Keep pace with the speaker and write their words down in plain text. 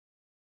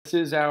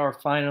This is our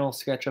final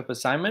SketchUp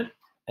assignment,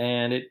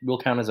 and it will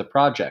count as a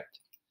project.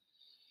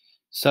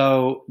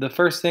 So the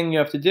first thing you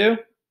have to do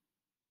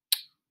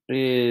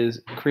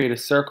is create a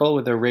circle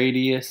with a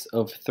radius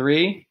of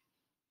 3.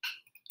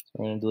 So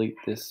we're going to delete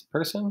this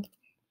person.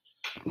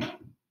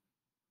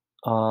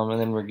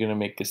 And then we're going to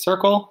make a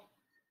circle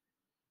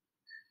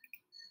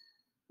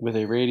with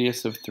a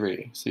radius of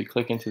 3. So you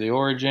click into the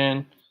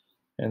origin,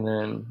 and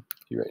then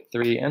you write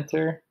 3,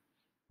 enter.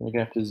 And you're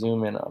going to have to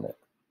zoom in on it.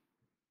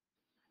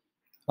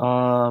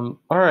 All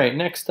right,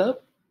 next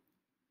up,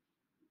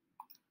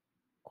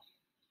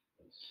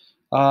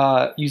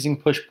 using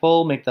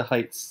push-pull, make the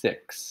height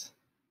 6.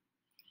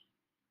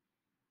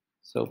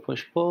 So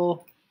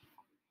push-pull,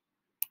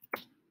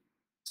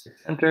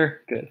 6,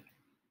 enter, good.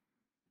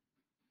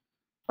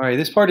 All right,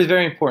 this part is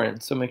very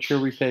important, so make sure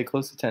we pay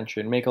close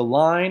attention. Make a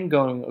line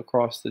going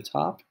across the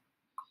top,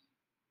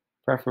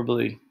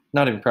 preferably,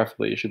 not even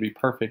preferably, it should be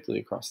perfectly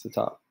across the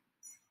top.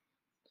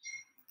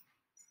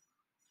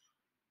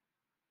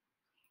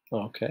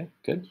 Okay,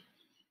 good.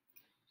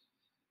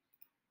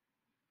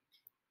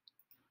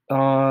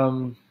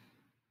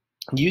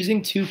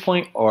 Using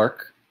 2-point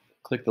arc,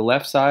 click the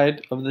left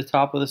side of the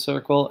top of the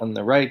circle and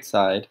the right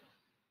side,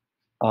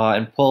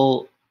 and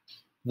pull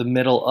the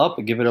middle up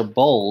and give it a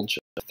bulge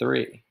of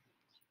 3.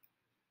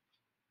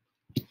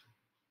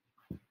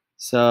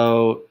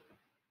 So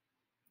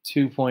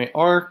 2-point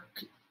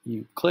arc,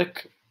 you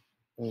click,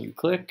 and you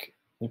click,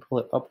 you pull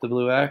it up the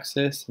blue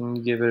axis, and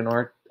you give it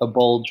a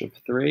bulge of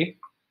 3.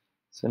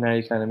 So now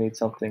you kind of need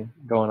something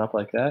going up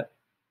like that.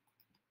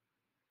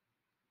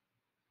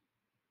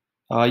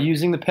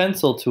 Using the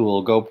pencil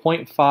tool, go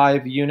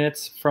 0.5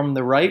 units from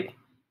the right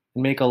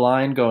and make a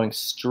line going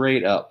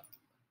straight up.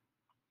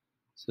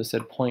 So it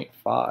said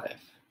 0.5.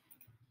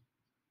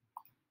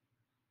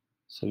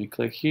 So we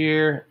click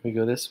here, we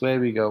go this way,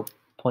 we go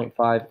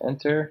 0.5,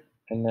 enter,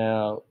 and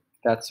now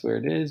that's where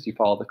it is. You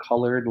follow the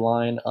colored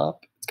line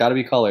up. It's got to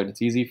be colored.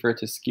 It's easy for it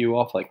to skew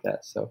off like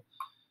that, so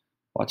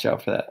watch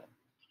out for that.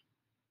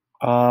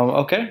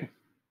 Okay.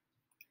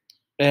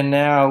 And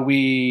now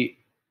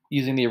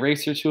using the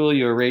eraser tool,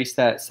 you erase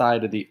that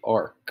side of the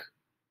arc.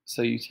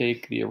 So you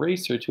take the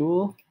eraser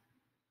tool.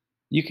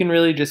 You can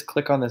really just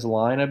click on this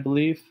line, I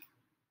believe.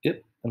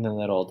 Yep, and then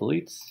that all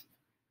deletes.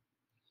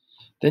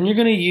 Then you're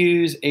going to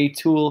use a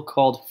tool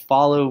called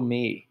Follow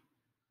Me.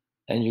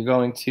 And you're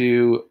going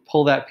to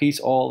pull that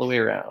piece all the way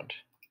around.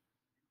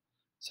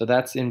 So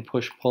that's in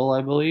push-pull,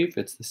 I believe.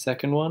 It's the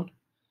second one.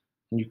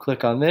 And you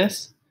click on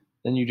this.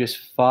 Then you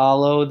just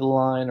follow the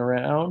line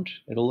around.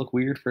 It'll look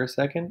weird for a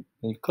second.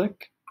 And you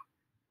click.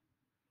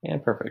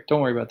 And perfect. Don't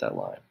worry about that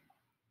line.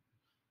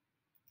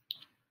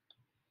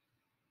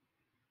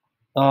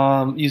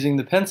 Using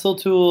the pencil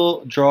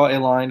tool, draw a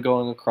line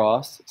going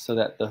across so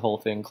that the whole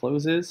thing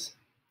closes.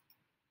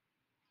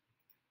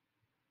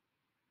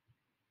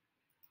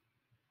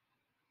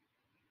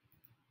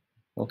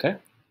 Okay.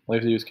 All you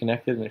have to do is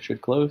connect it and it should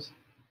close.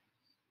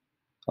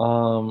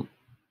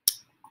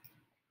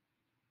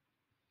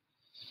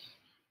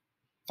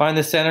 Find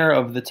the center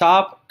of the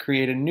top,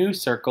 create a new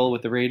circle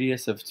with a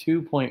radius of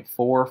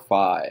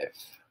 2.45.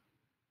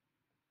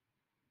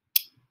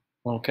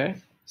 Okay,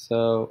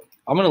 so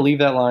I'm going to leave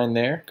that line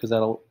there because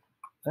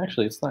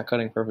actually it's not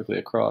cutting perfectly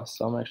across,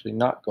 so I'm actually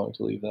not going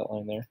to leave that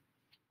line there.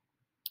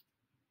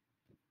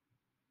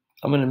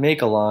 I'm going to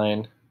make a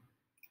line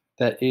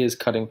that is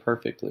cutting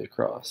perfectly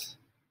across.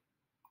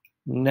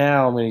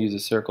 Now I'm going to use a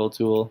circle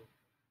tool,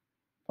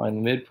 find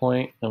the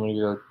midpoint, I'm going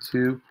to go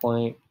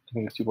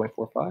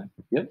 2.45,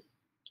 yep.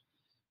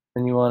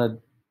 And you want to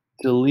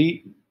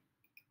delete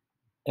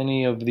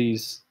any of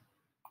these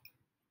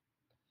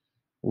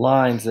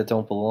lines that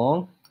don't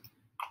belong.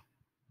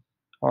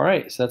 All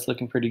right, so that's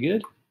looking pretty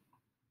good.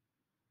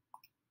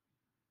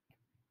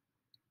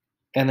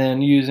 And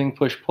then using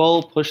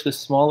push-pull, push the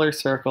smaller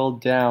circle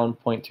down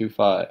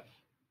 0.25.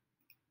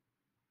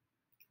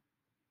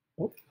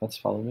 Oh, let's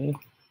follow me.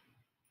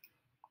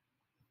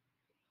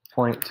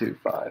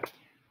 0.25.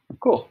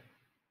 Cool.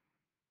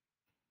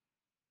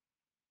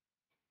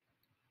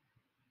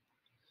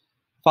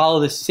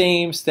 Follow the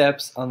same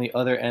steps on the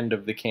other end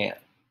of the can.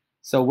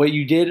 So what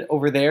you did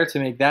over there to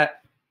make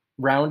that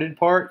rounded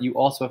part, you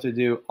also have to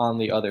do on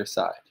the other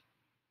side.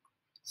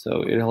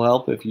 So it'll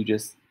help if you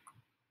just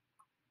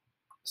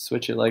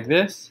switch it like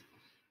this.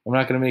 I'm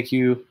not going to make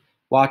you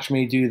watch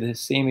me do the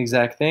same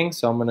exact thing,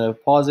 so I'm going to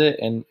pause it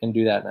and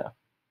do that now.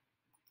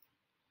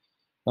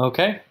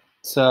 Okay,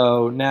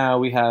 so now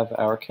we have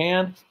our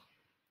can.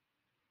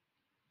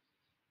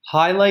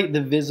 Highlight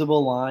the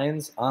visible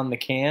lines on the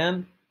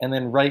can, and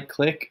then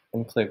right-click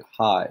and click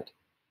Hide.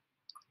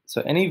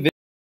 So any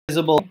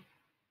visible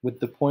with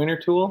the pointer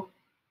tool,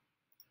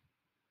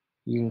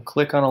 you can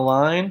click on a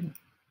line.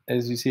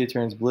 As you see, it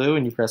turns blue,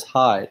 and you press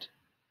Hide.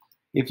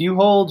 If you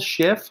hold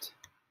Shift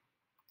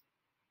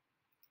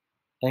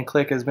and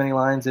click as many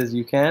lines as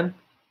you can,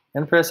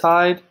 and press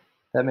Hide,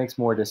 that makes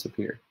more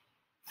disappear.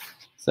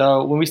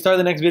 So when we start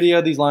the next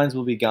video, these lines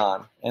will be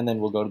gone, and then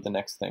we'll go to the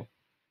next thing.